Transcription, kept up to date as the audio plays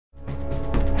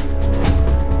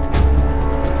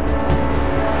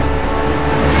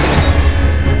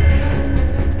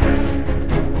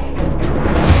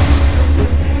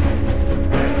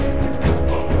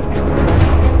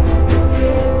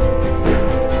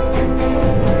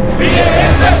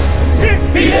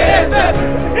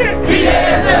BASF!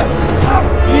 BASF!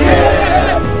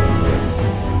 BASF!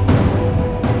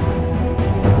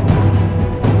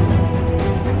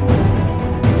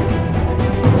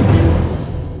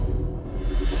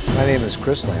 My name is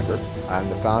Chris Lambert. I'm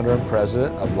the founder and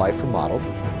president of Life Remodeled.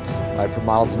 Life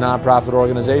Remodeled is a nonprofit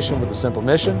organization with a simple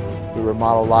mission. We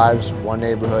remodel lives one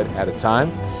neighborhood at a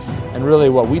time. And really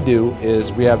what we do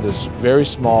is we have this very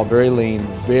small, very lean,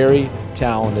 very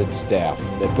talented staff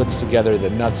that puts together the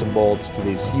nuts and bolts to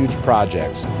these huge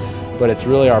projects. But it's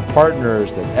really our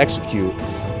partners that execute,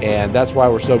 and that's why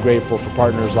we're so grateful for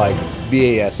partners like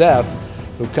BASF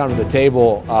who've come to the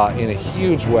table in a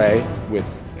huge way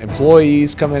with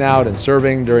employees coming out and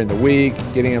serving during the week,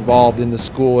 getting involved in the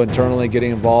school internally,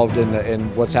 getting involved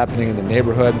in what's happening in the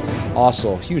neighborhood.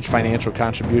 Also, huge financial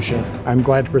contribution. I'm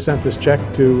glad to present this check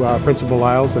to Principal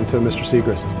Lyles and to Mr.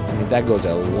 Segrist. I mean, that goes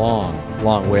a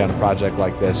long way on a project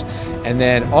like this. And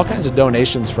then all kinds of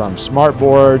donations from smart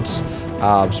boards,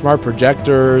 smart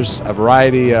projectors, a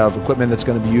variety of equipment that's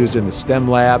going to be used in the STEM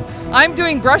lab. I'm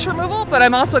doing brush removal, but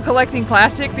I'm also collecting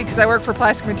plastic because I work for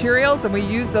plastic materials and we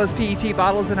use those PET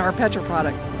bottles in our petrol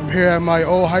product. I'm here at my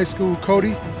old high school,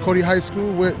 Cody High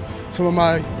School, with some of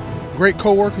my great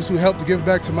co-workers who helped to give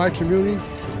back to my community.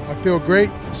 I feel great.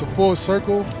 It's a full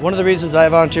circle. One of the reasons I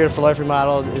volunteered for Life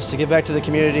Remodeled is to give back to the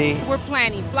community. We're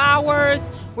planting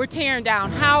flowers, we're tearing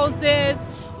down houses,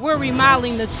 we're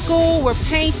remodeling the school, we're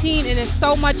painting, and it's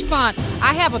so much fun.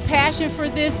 I have a passion for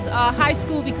this high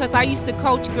school because I used to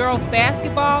coach girls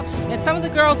basketball, and some of the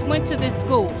girls went to this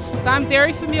school. So I'm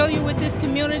very familiar with this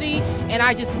community, and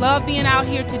I just love being out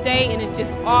here today, and it's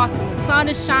just awesome. The sun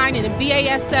is shining, and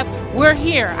BASF, we're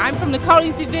here. I'm from the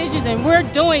Cody Division, and we're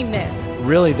doing this.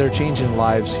 Really, they're changing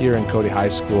lives here in Cody High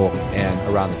School and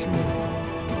around the community.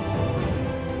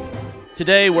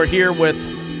 Today we're here with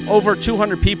over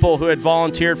 200 people who had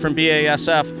volunteered from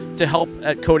BASF to help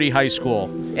at Cody High School.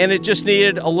 And it just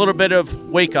needed a little bit of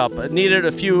wake up. It needed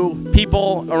a few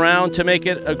people around to make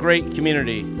it a great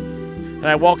community. And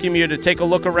I welcome you to take a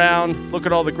look around, look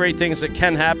at all the great things that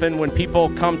can happen when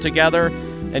people come together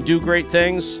and do great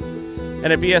things. And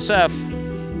at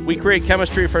BASF, we create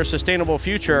chemistry for a sustainable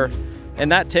future,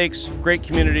 and that takes great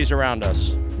communities around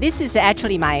us. This is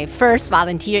actually my first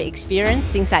volunteer experience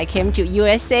since I came to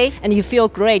USA, and you feel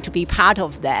great to be part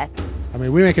of that. I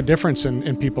mean, we make a difference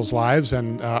in people's lives,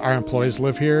 and our employees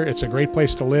live here. It's a great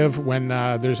place to live when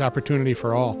there's opportunity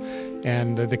for all.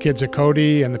 And the kids at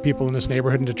Cody and the people in this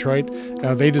neighborhood in Detroit,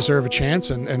 they deserve a chance,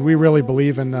 and we really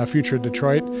believe in the future of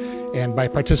Detroit. And by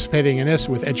participating in this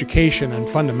with education and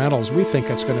fundamentals, we think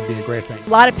it's going to be a great thing. A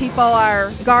lot of people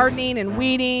are gardening and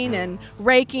weeding and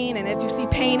raking, and as you see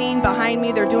painting behind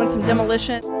me, they're doing some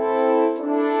demolition.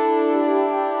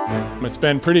 It's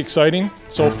been pretty exciting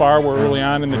so far. We're early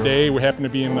on in the day. We happen to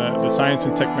be in the science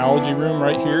and technology room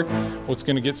right here. We're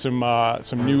going to get some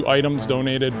new items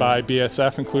donated by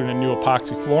BASF, including a new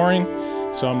epoxy flooring,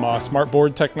 some smart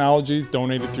board technologies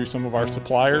donated through some of our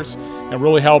suppliers, and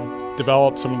really help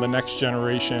develop some of the next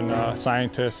generation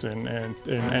scientists and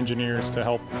engineers to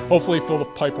help hopefully fill the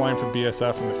pipeline for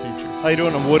BASF in the future. How you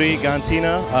doing? I'm Woody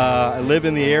Gontina. I live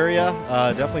in the area,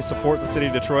 definitely support the city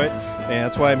of Detroit, and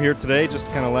that's why I'm here today, just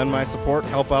to kind of lend my support,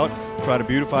 help out, try to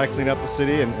beautify, clean up the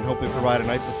city, and hopefully provide a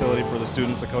nice facility for the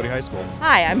students at Cody High School.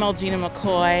 Hi, I'm Elgina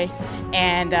McCoy,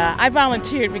 and I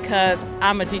volunteered because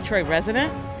I'm a Detroit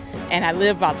resident, and I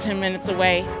live about 10 minutes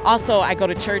away. Also, I go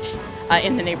to church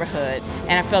in the neighborhood,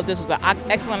 and I felt this was an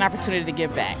excellent opportunity to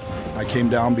give back. I came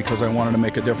down because I wanted to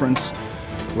make a difference.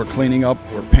 We're cleaning up,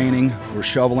 we're painting, we're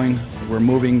shoveling, we're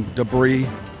moving debris,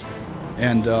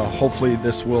 and hopefully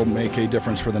this will make a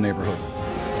difference for the neighborhood.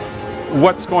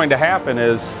 What's going to happen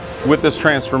is, with this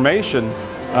transformation,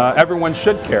 everyone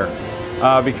should care,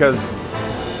 because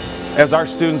as our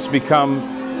students become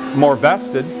more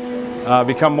vested,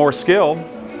 become more skilled,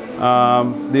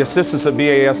 the assistance that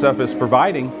BASF is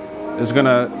providing is going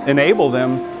to enable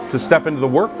them to step into the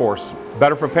workforce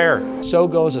better prepared. So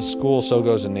goes a school, so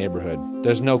goes a neighborhood.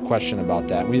 There's no question about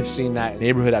that. We've seen that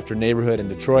neighborhood after neighborhood in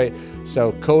Detroit.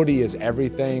 So Cody is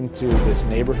everything to this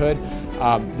neighborhood.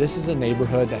 This is a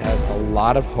neighborhood that has a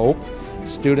lot of hope.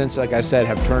 Students, like I said,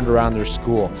 have turned around their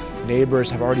school. Neighbors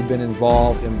have already been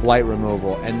involved in blight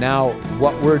removal. And now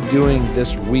what we're doing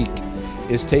this week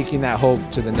is taking that hope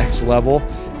to the next level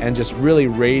and just really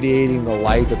radiating the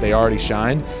light that they already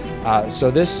shine. So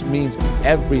this means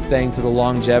everything to the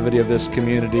longevity of this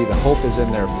community. The hope is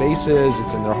in their faces,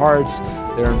 it's in their hearts.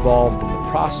 They're involved in the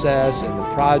process, in the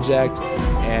project,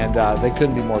 and they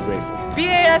couldn't be more grateful.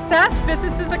 BASF,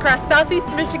 businesses across Southeast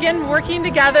Michigan working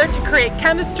together to create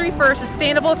chemistry for a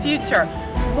sustainable future.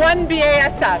 One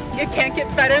BASF, it can't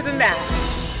get better than that.